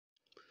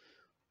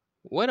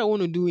What I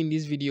want to do in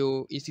this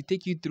video is to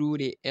take you through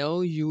the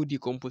LU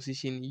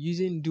decomposition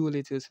using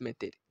Doolittle's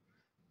method.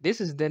 This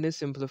is Dennis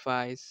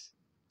Simplifies.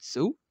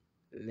 So,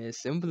 let's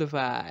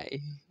simplify.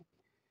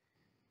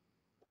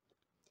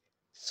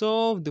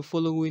 Solve the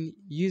following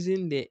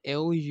using the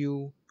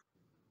LU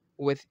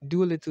with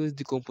Doolittle's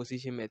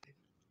decomposition method.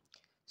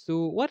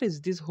 So, what is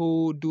this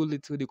whole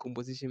Doolittle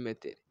decomposition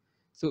method?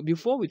 So,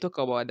 before we talk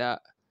about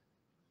that,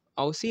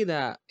 I'll say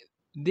that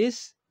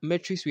this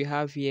matrix we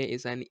have here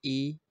is an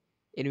A,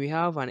 and we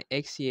have an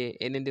X here,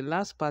 and then the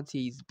last part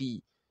here is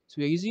B. So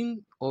we are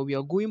using, or we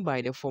are going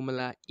by the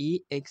formula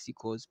AX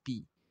equals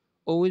B.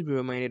 Always be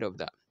reminded of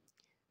that.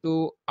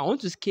 So I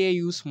want to scare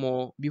you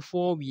small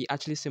before we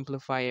actually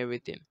simplify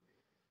everything.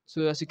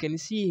 So as you can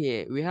see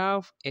here, we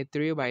have a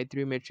 3 by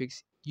 3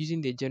 matrix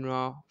using the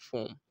general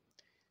form.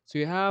 So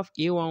you have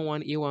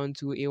A11,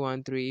 A12,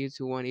 A13,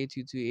 A21,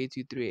 A22,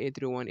 A23,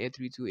 A31,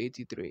 A32,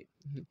 A33.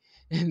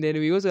 And then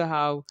we also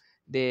have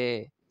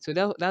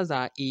that's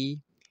our A.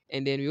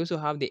 And then we also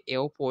have the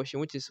L portion,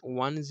 which is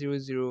 100,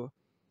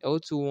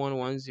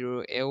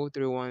 L2110,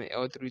 L31,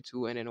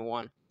 L32, and then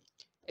 1.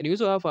 And we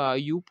also have our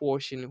U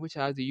portion, which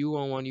has the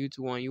U11,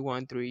 U21,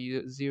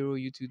 U13, U0,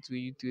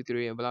 U22,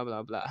 U23, and blah,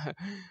 blah, blah.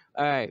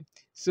 All right.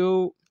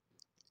 So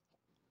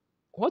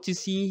what you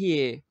see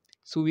here,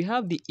 so we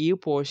have the A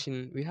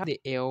portion, we have the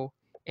L,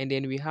 and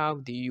then we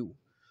have the U.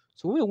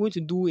 So what we're going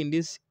to do in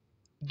this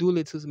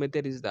Doolittle's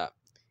method is that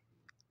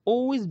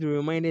always be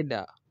reminded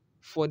that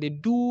for the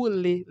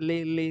the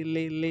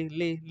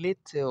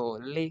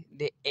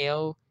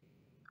L,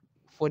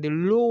 for the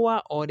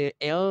lower or the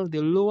L,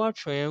 the lower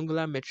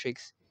triangular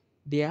matrix,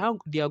 they are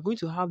going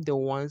to have the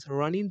ones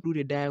running through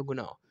the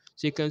diagonal.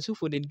 So you can see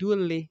for the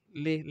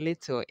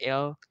little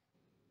L,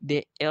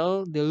 the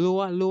L, the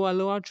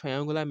lower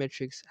triangular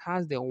matrix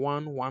has the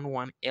 1 1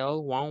 1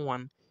 L 1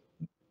 1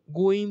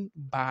 going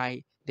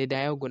by the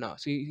diagonal.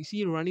 So you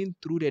see running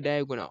through the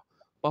diagonal.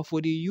 But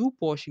for the U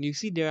portion, you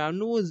see there are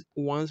no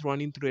ones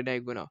running through the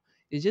diagonal.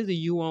 It's just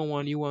the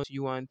U11, U12,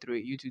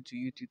 U13,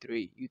 U22,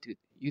 U23,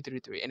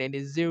 U33, and then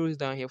the zeros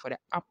down here for the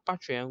upper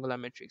triangular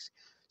matrix.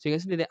 So you can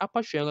see that the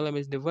upper triangular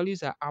matrix, the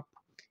values are up,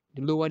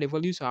 the lower, the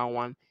values are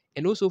 1.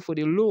 And also for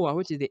the lower,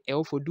 which is the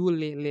L, for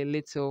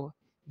little,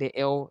 the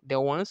L, the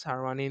ones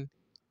are running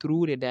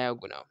through the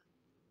diagonal.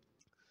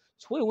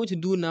 So what we're going to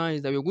do now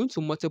is that we're going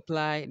to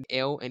multiply the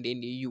L and then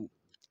the U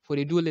for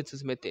the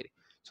Doolittle's method.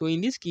 So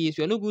in this case,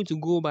 we are not going to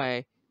go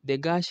by the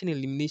Gaussian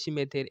elimination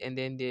method and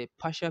then the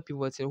partial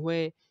pivoting,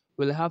 where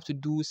we'll have to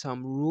do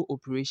some row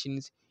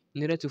operations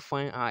in order to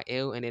find our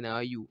L and then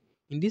our U.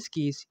 In this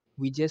case,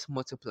 we just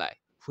multiply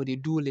for the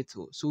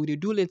Doolittle. So with the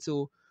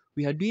Doolittle,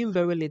 we are doing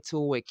very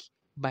little work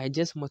by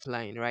just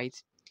multiplying, right?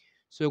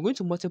 So we're going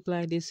to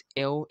multiply this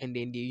L and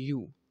then the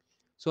U.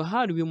 So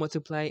how do we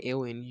multiply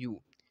L and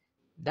U?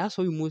 That's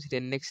why we move to the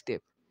next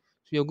step.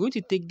 So you're going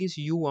to take this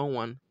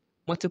U11,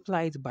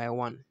 multiply it by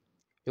 1.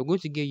 You're going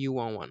to get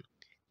U11.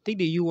 Take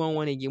the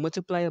U11 again,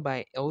 multiply it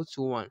by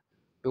L21.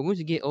 You're going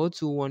to get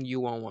L21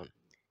 U11.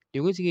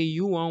 You're going to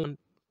get U11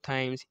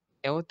 times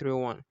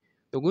L31.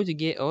 You're going to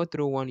get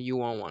L31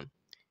 U11.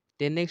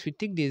 Then next we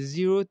take the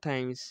 0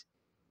 times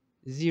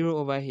 0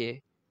 over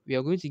here. We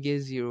are going to get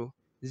 0.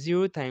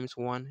 0 times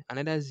 1,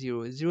 another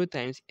 0. 0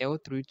 times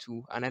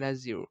L32, another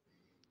 0.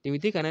 Then we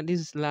take another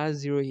this last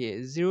 0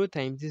 here. 0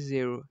 times this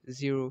 0,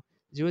 0.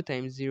 0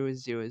 times 0,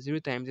 0. 0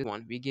 times this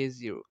 1, we get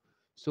 0.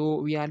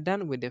 So we are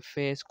done with the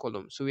first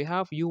column. So we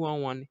have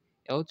U11,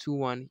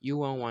 L21,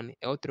 U11,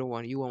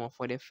 L31, U11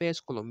 for the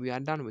first column. We are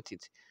done with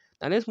it.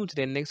 Now let's move to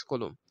the next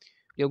column.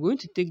 We are going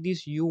to take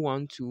this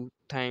U12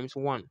 times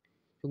 1.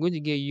 We're going to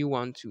get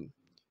U12.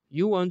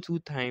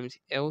 U12 times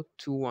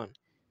L21.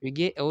 We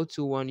get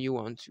L21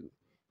 U12.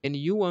 And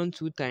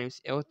U12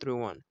 times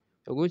L31.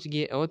 We're going to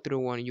get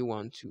L31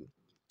 U12.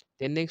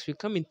 Then next we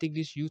come and take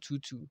this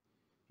U22.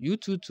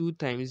 U22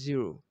 times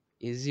 0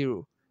 is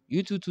 0.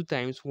 U22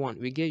 times 1,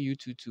 we get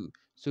U22.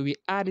 So we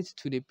add it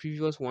to the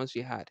previous ones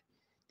we had.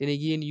 Then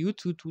again,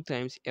 U22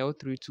 times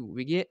L32,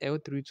 we get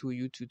L32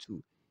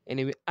 U22. And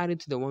then we add it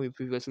to the one we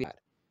previously had.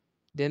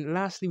 Then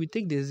lastly, we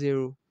take the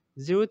 0.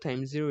 0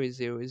 times 0 is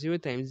 0. 0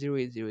 times 0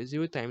 is 0.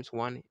 0 times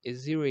 1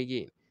 is 0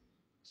 again.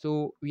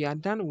 So we are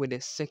done with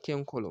the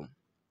second column.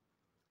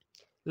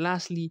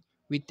 Lastly,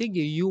 we take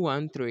the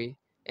U13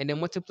 and then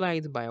multiply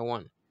it by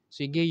 1.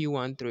 So you get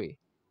U13.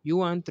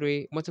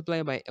 U13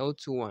 multiplied by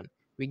L21.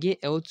 We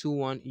get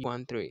L21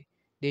 U13.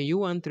 Then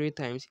U13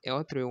 times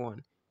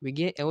L31. We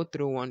get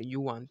L31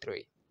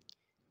 U13.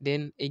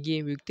 Then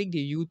again, we take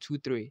the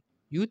U23.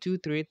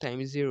 U23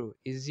 times 0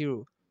 is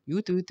 0.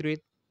 U23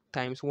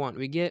 times 1.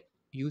 We get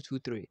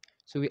U23.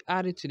 So we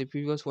add it to the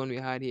previous one we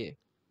had here.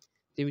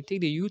 Then we take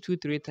the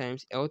U23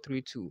 times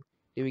L32.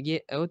 Then we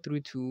get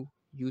L32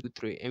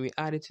 U23, and we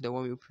add it to the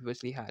one we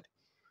previously had.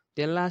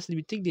 Then lastly,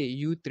 we take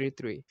the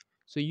U33.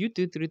 So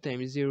U33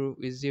 times 0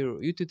 is 0.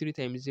 U23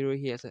 times 0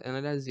 here is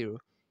another 0.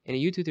 And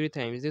U23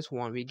 times this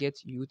one, we get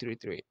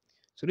U33.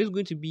 So this is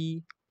going to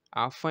be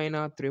our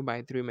final 3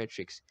 by 3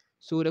 matrix.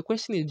 So the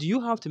question is, do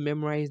you have to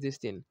memorize this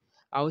thing?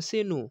 I would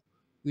say no.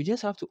 You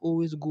just have to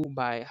always go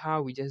by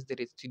how we just did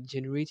it to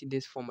generate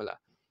this formula.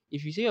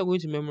 If you say you're going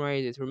to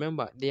memorize it,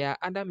 remember there are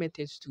other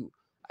methods too.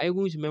 Are you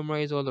going to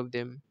memorize all of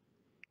them?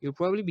 You'll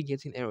probably be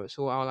getting errors.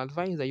 So I'll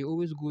advise that you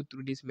always go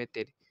through this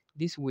method,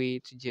 this way,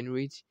 to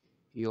generate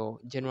your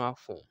general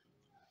form.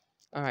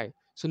 All right.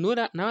 So know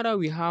that now that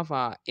we have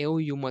our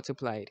LU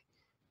multiplied,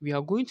 we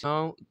are going to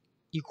now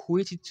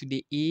equate it to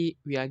the A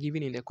we are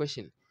given in the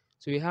question.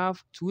 So we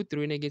have 2,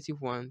 3,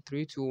 negative 1,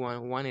 3, 2,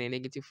 1, 1, and a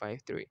negative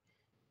 5, 3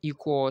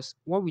 equals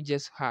what we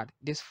just had,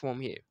 this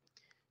form here.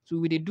 So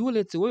with the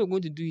Doolittle, what we're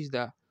going to do is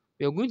that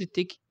we are going to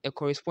take a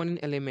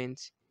corresponding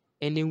element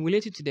and then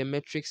relate it to the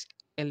matrix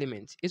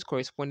element, its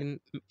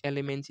corresponding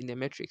element in the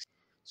matrix.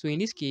 So in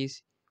this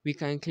case, we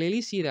can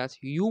clearly see that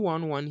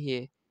U11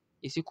 here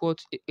is equal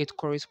to, it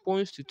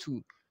corresponds to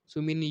 2.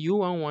 So meaning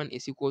U11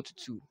 is equal to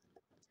 2.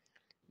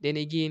 Then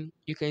again,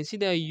 you can see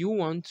that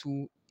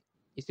U12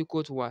 is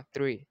equal to what?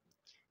 3.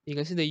 You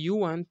can see the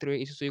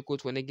U13 is also equal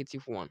to a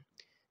negative 1.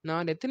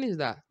 Now, the thing is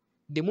that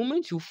the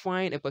moment you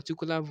find a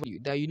particular value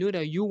that you know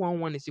that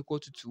U11 is equal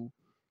to 2,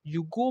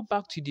 you go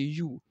back to the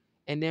U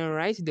and then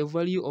write the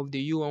value of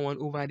the U11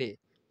 over there.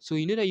 So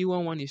you know that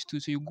U11 is 2,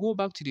 so you go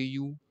back to the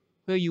U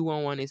where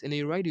U11 is and then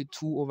you write the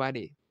 2 over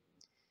there.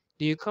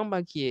 Then you come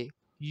back here,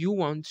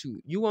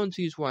 U12.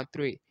 U12 is what?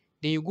 3.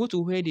 Then you go to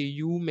where the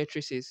U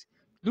matrix is,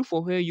 look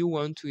for where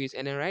U12 is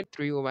and then write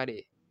 3 over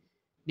there.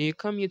 Then you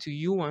come here to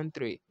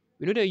U13.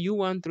 We know that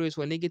U13 is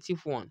for negative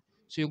 1.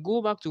 So you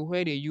go back to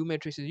where the U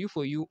matrix is,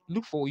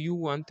 look for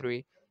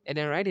U13 and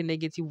then write a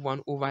negative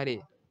 1 over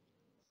there.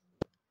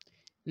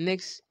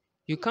 Next,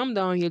 you come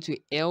down here to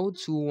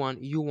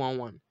L21,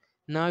 U11.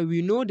 Now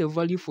we know the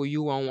value for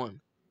U11,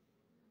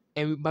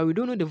 but we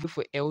don't know the value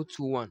for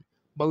L21.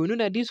 But we know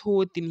that this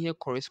whole thing here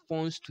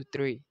corresponds to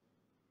 3.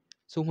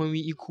 So when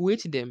we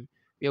equate them,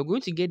 we are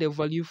going to get the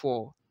value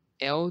for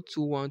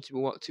L21 to be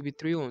what? To be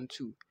 3 on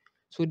 2.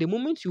 So the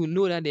moment you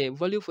know that the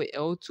value for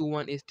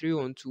L21 is 3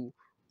 on 2,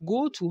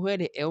 go to where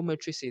the L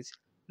matrix is,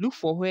 look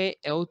for where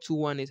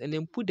L21 is, and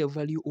then put the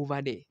value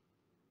over there.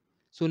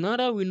 So now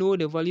that we know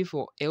the value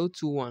for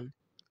L21,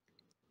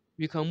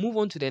 we can move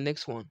on to the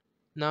next one.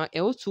 Now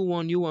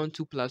L21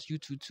 U12 plus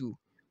U22,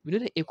 we know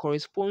that it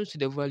corresponds to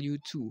the value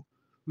 2.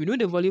 We know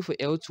the value for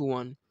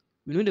L21,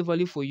 we know the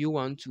value for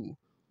U12,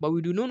 but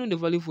we do not know the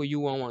value for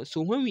U11.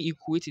 So when we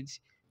equate it,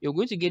 you're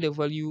going to get the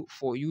value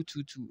for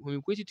U22. When we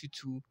equate it to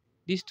 2,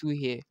 these 2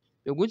 here,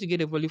 you're going to get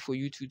the value for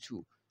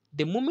U22.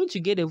 The moment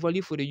you get the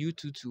value for the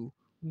U22,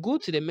 go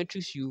to the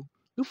matrix U,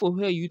 look for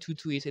where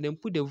U22 is, and then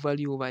put the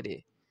value over there.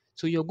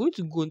 So you're going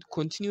to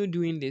continue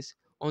doing this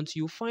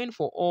until you find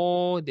for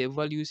all the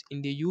values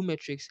in the U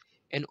matrix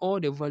and all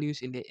the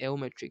values in the L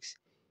matrix.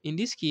 In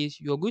this case,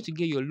 you're going to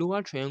get your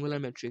lower triangular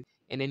matrix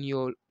and then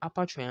your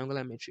upper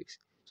triangular matrix.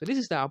 So this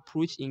is the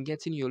approach in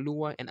getting your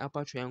lower and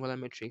upper triangular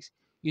matrix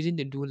using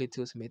the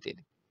Doolittle's method.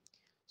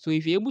 So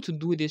if you're able to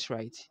do this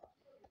right,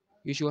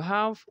 you should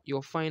have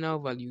your final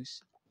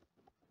values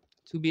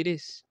to be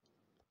this.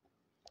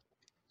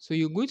 So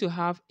you're going to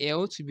have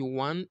L to be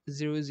 1,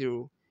 0,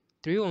 0,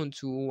 3 on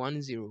 2,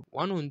 1, 0,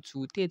 1 on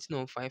 2, 13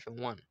 on 5, and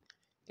 1.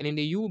 And then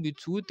the U will be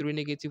 2, 3,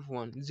 negative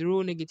 1,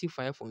 0, negative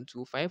 5 on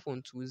 2, 5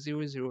 on 2,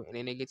 0, 0, and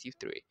then negative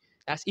 3.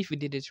 That's if you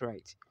did it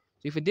right.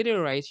 So if you did it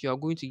right, you are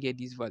going to get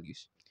these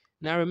values.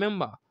 Now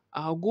remember,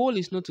 our goal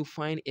is not to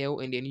find L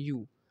and then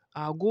U.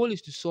 Our goal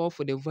is to solve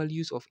for the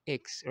values of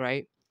X,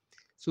 right?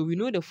 So we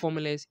know the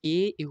formulas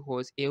A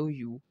equals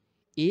LU,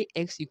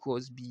 AX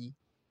equals B,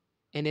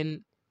 and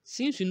then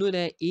since we know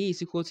that A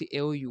is equal to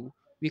LU,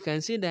 we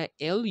can say that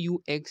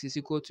LUX is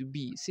equal to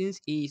B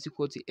since A is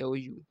equal to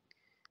LU.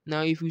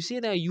 Now, if we say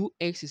that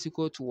UX is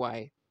equal to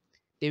Y,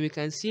 then we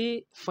can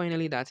say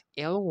finally that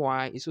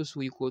LY is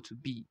also equal to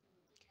B.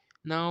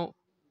 Now,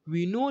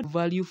 we know the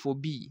value for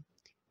B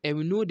and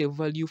we know the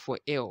value for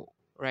L,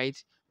 right?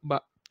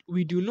 But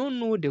we do not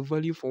know the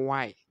value for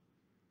Y.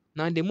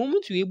 Now, the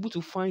moment we're able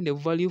to find the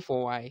value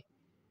for Y,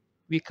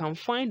 we can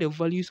find the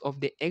values of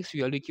the X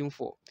we are looking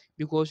for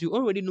because you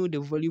already know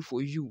the value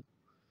for U.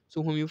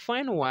 So when we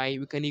find Y,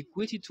 we can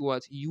equate it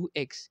towards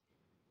UX.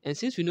 And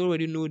since we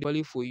already know the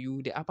value for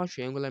U, the upper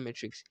triangular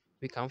matrix,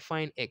 we can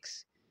find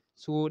X.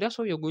 So that's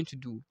what we are going to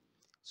do.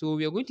 So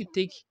we are going to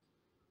take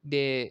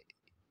the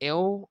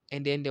L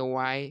and then the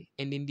Y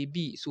and then the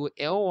B. So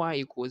LY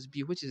equals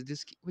B, which is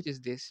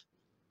this.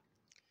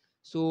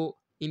 So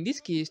in this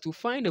case, to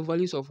find the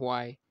values of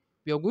Y,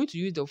 we are going to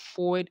use the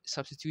forward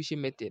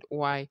substitution method.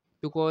 Why?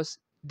 Because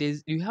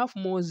you have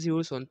more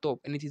zeros on top,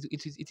 and it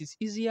is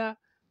easier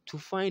to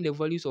find the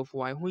values of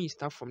Y when you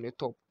start from the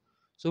top.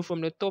 So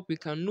from the top, we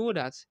can know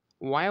that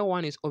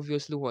Y1 is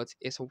obviously what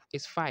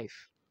is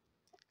 5.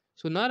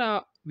 So now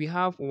that we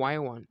have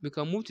Y1, we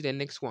can move to the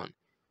next one,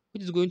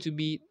 which is going to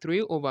be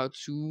 3 over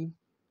 2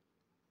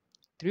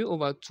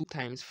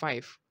 times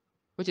 5,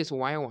 which is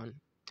Y1.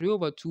 3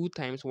 over 2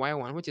 times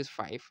Y1, which is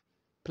 5,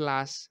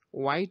 plus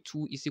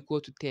Y2 is equal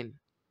to 10.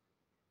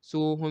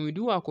 So when we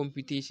do our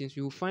computations,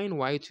 we will find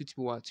Y2 to be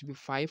what? To be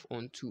 5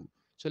 on 2.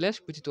 So let's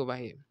put it over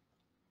here.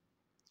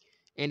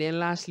 And then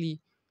lastly,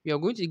 we are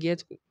going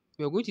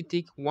we are going to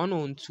take 1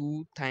 on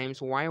 2 times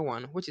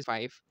y1, which is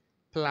 5,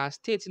 plus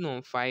 13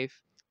 on 5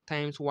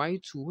 times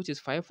y2, which is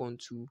 5 on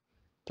 2,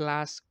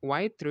 plus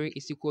y3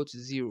 is equal to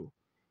 0.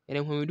 And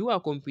then when we do our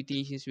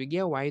computations, we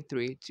get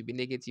y3 to be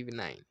negative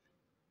 9.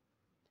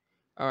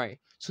 Alright,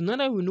 so now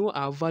that we know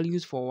our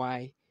values for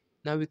y,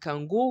 now we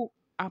can go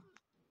up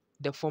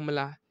the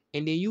formula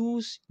and then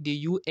use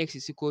the ux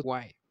is equal to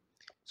y.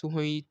 So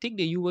when you take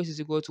the ux is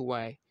equal to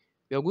y,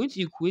 we are going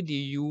to equate the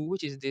u,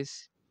 which is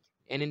this,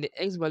 and then the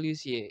x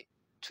values here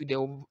to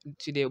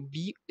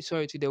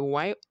the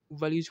y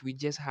values we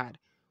just had,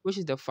 which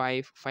is the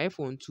 5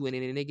 on 2, and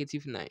then the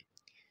negative 9.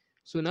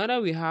 So now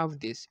that we have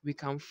this, we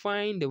can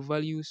find the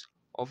values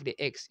of the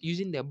x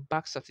using the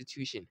back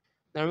substitution.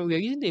 Now we are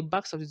using the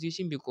back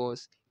substitution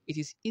because it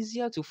is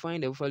easier to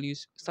find the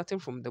values starting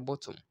from the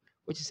bottom,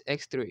 which is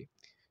x3.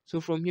 So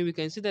from here we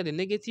can see that the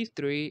negative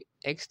 3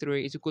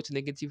 x3 is equal to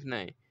negative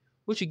 9,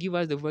 which will give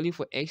us the value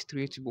for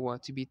x3 to be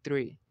what? To be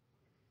 3.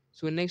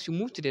 So next we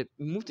move to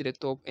the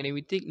top, and then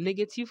we take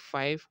negative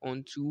 5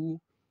 on 2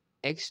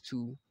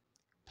 x2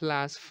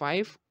 plus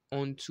 5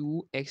 on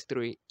 2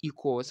 x3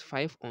 equals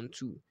 5 on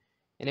 2.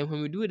 And then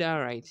when we do that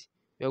right,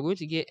 we are going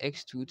to get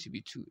x2 to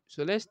be 2.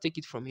 So let's take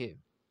it from here.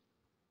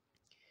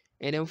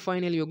 And then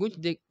finally, we're going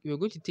to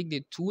take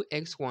the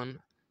 2x1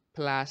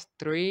 plus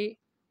 3x2,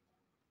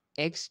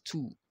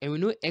 and we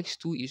know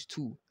x2 is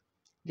 2.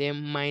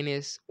 Then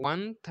minus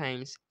 1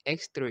 times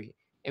x3,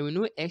 and we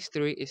know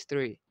x3 is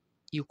 3,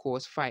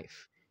 equals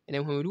 5. And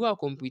then when we do our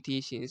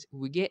computations,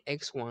 we get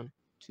x1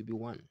 to be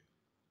 1.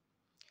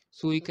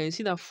 So you can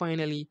see that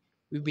finally,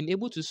 we've been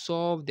able to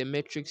solve the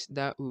metrics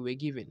that we were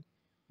given.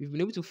 We've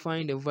been able to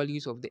find the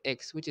values of the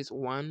x, which is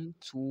 1,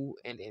 2,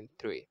 and then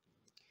 3.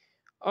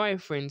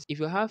 Alright friends, if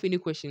you have any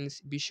questions,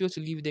 be sure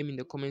to leave them in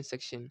the comment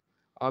section.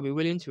 I'll be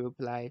willing to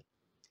reply.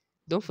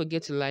 Don't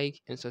forget to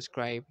like and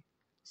subscribe.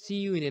 See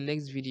you in the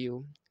next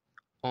video.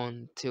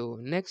 Until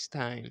next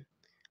time,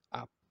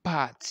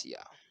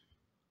 Apatia.